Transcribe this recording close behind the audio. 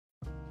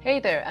Hey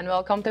there, and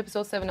welcome to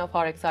episode 7 of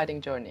our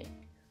exciting journey.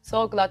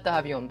 So glad to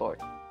have you on board.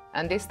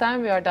 And this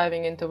time we are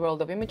diving into the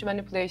world of image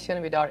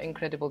manipulation with our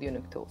incredible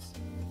unique tools.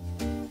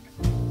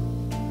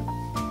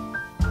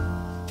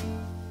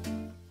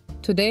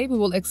 Today we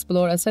will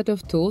explore a set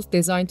of tools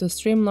designed to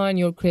streamline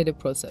your creative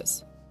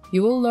process.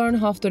 You will learn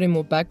how to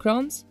remove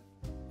backgrounds,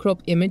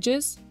 crop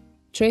images,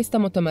 trace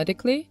them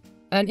automatically,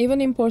 and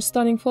even import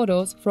stunning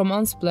photos from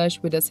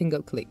Unsplash with a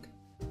single click.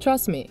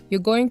 Trust me,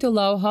 you're going to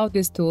love how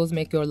these tools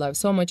make your life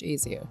so much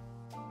easier.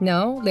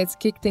 Now, let's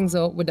kick things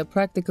off with a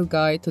practical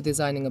guide to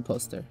designing a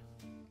poster.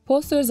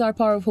 Posters are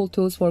powerful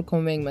tools for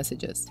conveying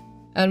messages,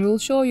 and we'll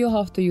show you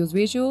how to use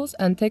visuals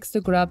and text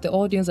to grab the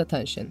audience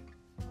attention.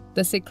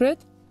 The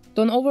secret?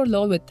 Don't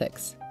overload with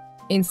text.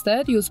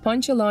 Instead, use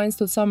punchy lines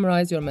to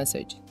summarize your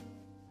message.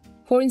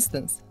 For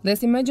instance,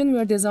 let's imagine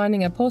we're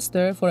designing a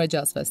poster for a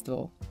jazz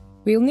festival.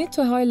 We'll need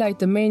to highlight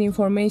the main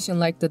information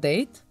like the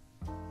date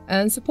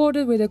and support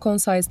it with a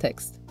concise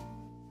text.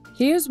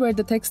 Here's where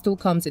the text tool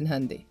comes in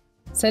handy.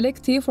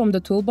 Select T from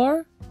the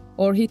toolbar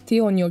or hit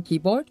T on your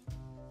keyboard.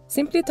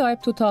 Simply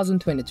type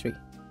 2023.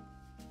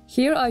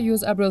 Here I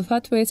use Arial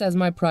Fatways as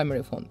my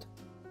primary font,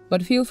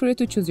 but feel free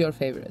to choose your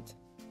favorite.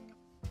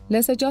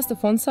 Let's adjust the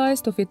font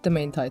size to fit the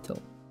main title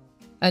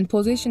and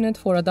position it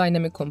for a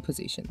dynamic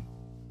composition.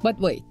 But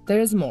wait, there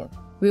is more.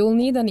 We will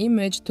need an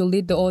image to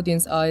lead the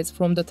audience eyes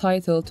from the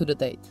title to the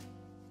date.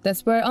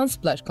 That's where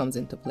Unsplash comes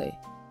into play.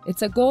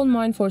 It's a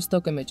goldmine for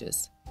stock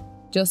images.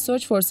 Just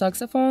search for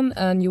saxophone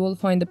and you will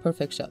find the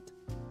perfect shot.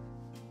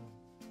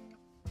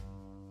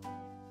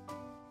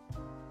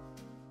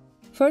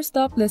 First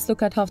up, let's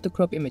look at how to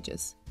crop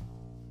images.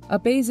 A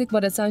basic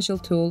but essential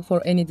tool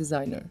for any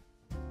designer.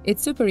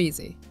 It's super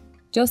easy.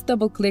 Just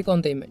double-click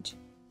on the image,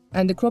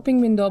 and the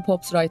cropping window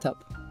pops right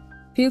up.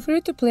 Feel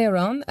free to play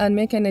around and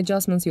make any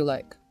adjustments you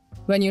like.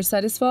 When you're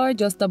satisfied,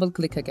 just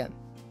double-click again,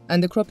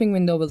 and the cropping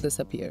window will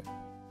disappear.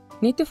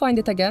 Need to find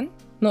it again?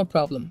 No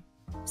problem.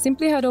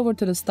 Simply head over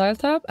to the Style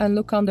tab and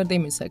look under the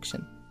Image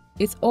section.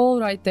 It's all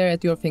right there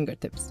at your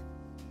fingertips.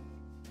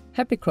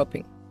 Happy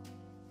cropping.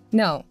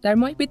 Now, there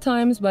might be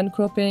times when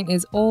cropping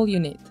is all you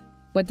need,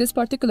 but this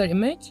particular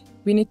image,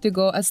 we need to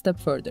go a step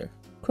further.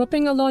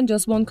 Cropping alone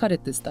just won't cut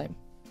it this time.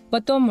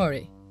 But don't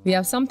worry, we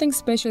have something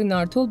special in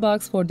our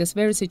toolbox for this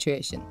very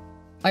situation.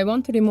 I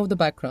want to remove the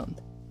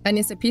background, and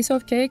it's a piece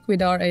of cake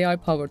with our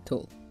AI-powered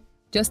tool.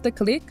 Just a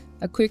click,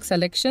 a quick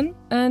selection,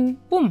 and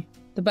boom,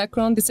 the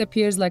background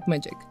disappears like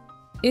magic.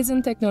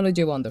 Isn't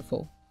technology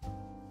wonderful?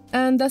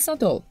 And that's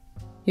not all.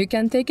 You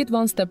can take it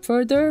one step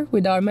further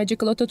with our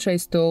magical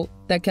Autotrace tool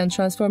that can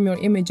transform your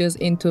images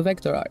into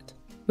vector art.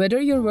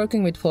 Whether you're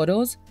working with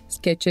photos,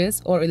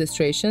 sketches, or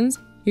illustrations,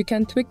 you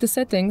can tweak the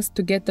settings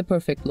to get the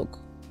perfect look.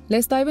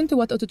 Let's dive into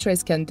what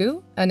Autotrace can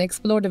do and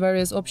explore the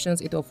various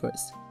options it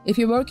offers. If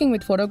you're working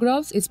with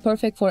photographs, it's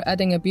perfect for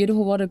adding a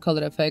beautiful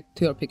watercolor effect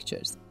to your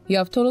pictures. You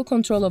have total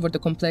control over the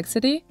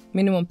complexity,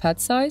 minimum pad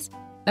size,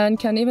 and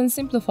can even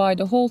simplify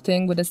the whole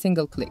thing with a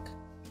single click.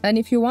 And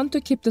if you want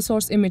to keep the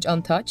source image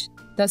untouched,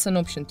 that's an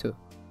option too.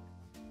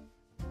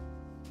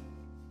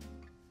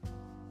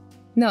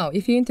 Now,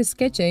 if you're into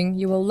sketching,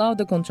 you will love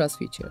the contrast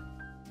feature.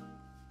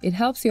 It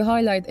helps you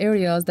highlight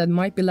areas that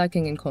might be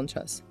lacking in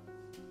contrast.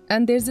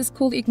 And there's this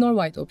cool Ignore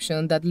White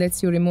option that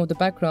lets you remove the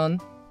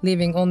background,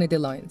 leaving only the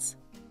lines.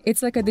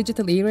 It's like a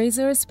digital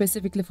eraser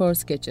specifically for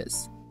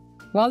sketches.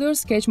 While your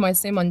sketch might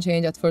seem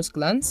unchanged at first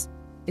glance,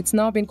 it's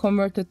now been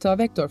converted to a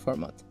vector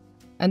format,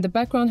 and the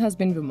background has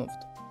been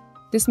removed.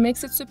 This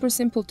makes it super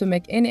simple to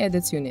make any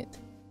edits you need.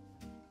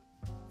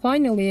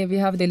 Finally, we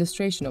have the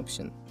illustration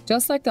option.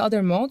 Just like the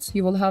other modes,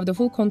 you will have the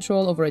full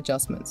control over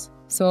adjustments,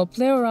 so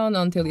play around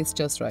until it's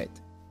just right.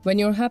 When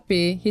you're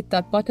happy, hit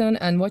that button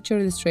and watch your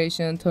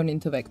illustration turn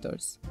into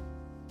vectors.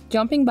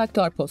 Jumping back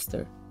to our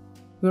poster,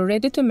 we're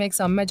ready to make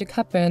some magic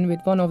happen with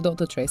one of the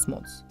Autotrace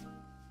modes.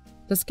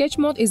 The sketch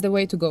mode is the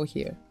way to go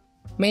here,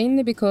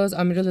 mainly because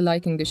I'm really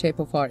liking the shape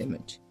of our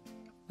image.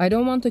 I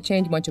don't want to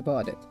change much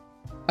about it.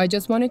 I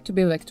just want it to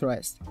be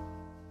vectorized.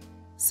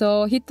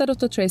 So hit that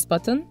Autotrace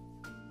button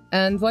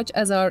and watch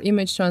as our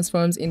image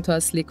transforms into a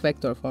sleek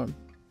vector form.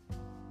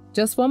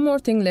 Just one more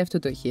thing left to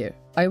do here.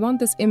 I want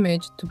this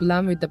image to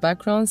blend with the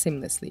background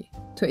seamlessly.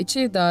 To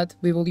achieve that,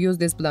 we will use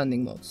these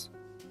blending modes.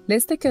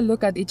 Let's take a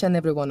look at each and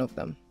every one of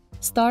them.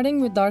 Starting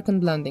with Darken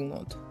Blending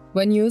mode.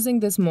 When using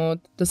this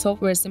mode, the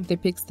software simply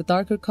picks the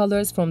darker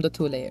colors from the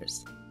two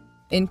layers.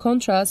 In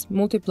contrast,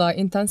 Multiply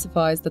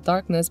intensifies the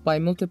darkness by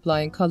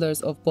multiplying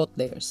colors of both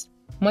layers,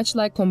 much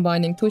like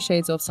combining two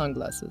shades of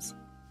sunglasses.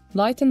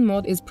 Lighten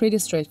mode is pretty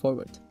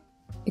straightforward.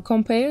 It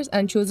compares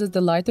and chooses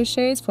the lighter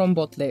shades from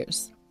both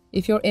layers.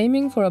 If you're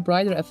aiming for a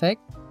brighter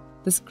effect,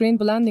 the Screen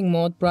Blending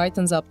mode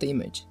brightens up the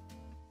image,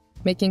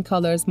 making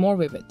colors more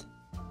vivid.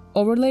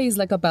 Overlay is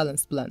like a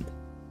balanced blend,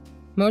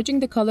 merging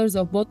the colors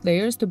of both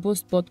layers to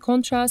boost both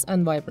contrast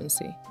and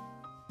vibrancy,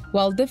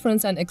 while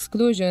Difference and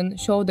Exclusion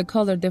show the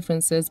color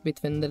differences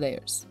between the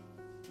layers.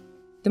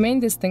 The main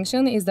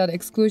distinction is that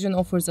Exclusion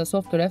offers a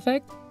softer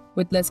effect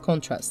with less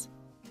contrast.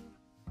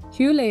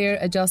 Hue layer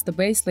adjusts the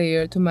base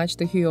layer to match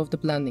the hue of the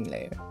blending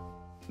layer.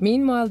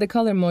 Meanwhile, the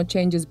color mode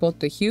changes both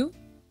the hue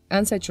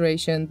and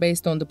saturation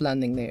based on the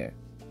blending layer.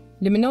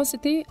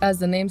 Luminosity, as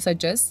the name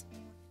suggests,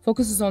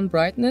 focuses on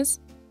brightness,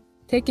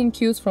 taking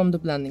cues from the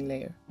blending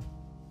layer.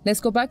 Let's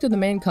go back to the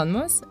main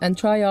canvas and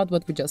try out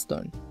what we just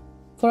learned.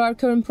 For our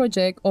current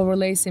project,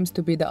 overlay seems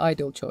to be the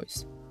ideal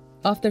choice.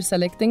 After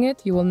selecting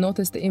it, you will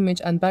notice the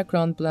image and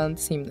background blend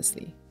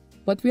seamlessly.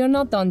 But we are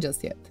not done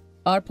just yet.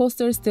 Our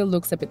poster still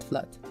looks a bit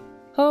flat.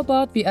 How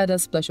about we add a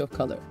splash of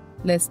color?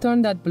 Let's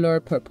turn that blur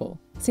purple.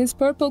 Since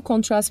purple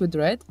contrasts with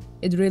red,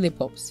 it really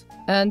pops.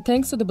 And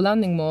thanks to the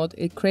blending mode,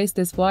 it creates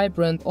this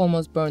vibrant,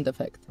 almost burnt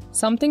effect.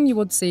 Something you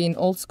would see in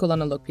old school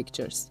analog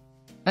pictures.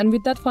 And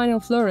with that final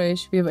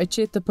flourish, we've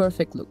achieved the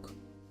perfect look.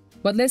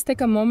 But let's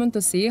take a moment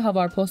to see how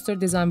our poster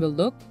design will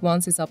look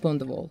once it's up on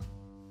the wall.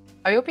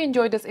 I hope you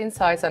enjoyed these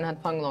insights and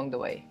had fun along the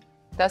way.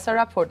 That's a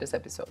wrap for this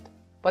episode.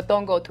 But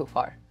don't go too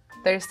far.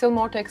 There is still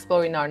more to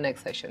explore in our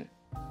next session.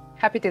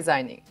 Happy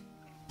designing!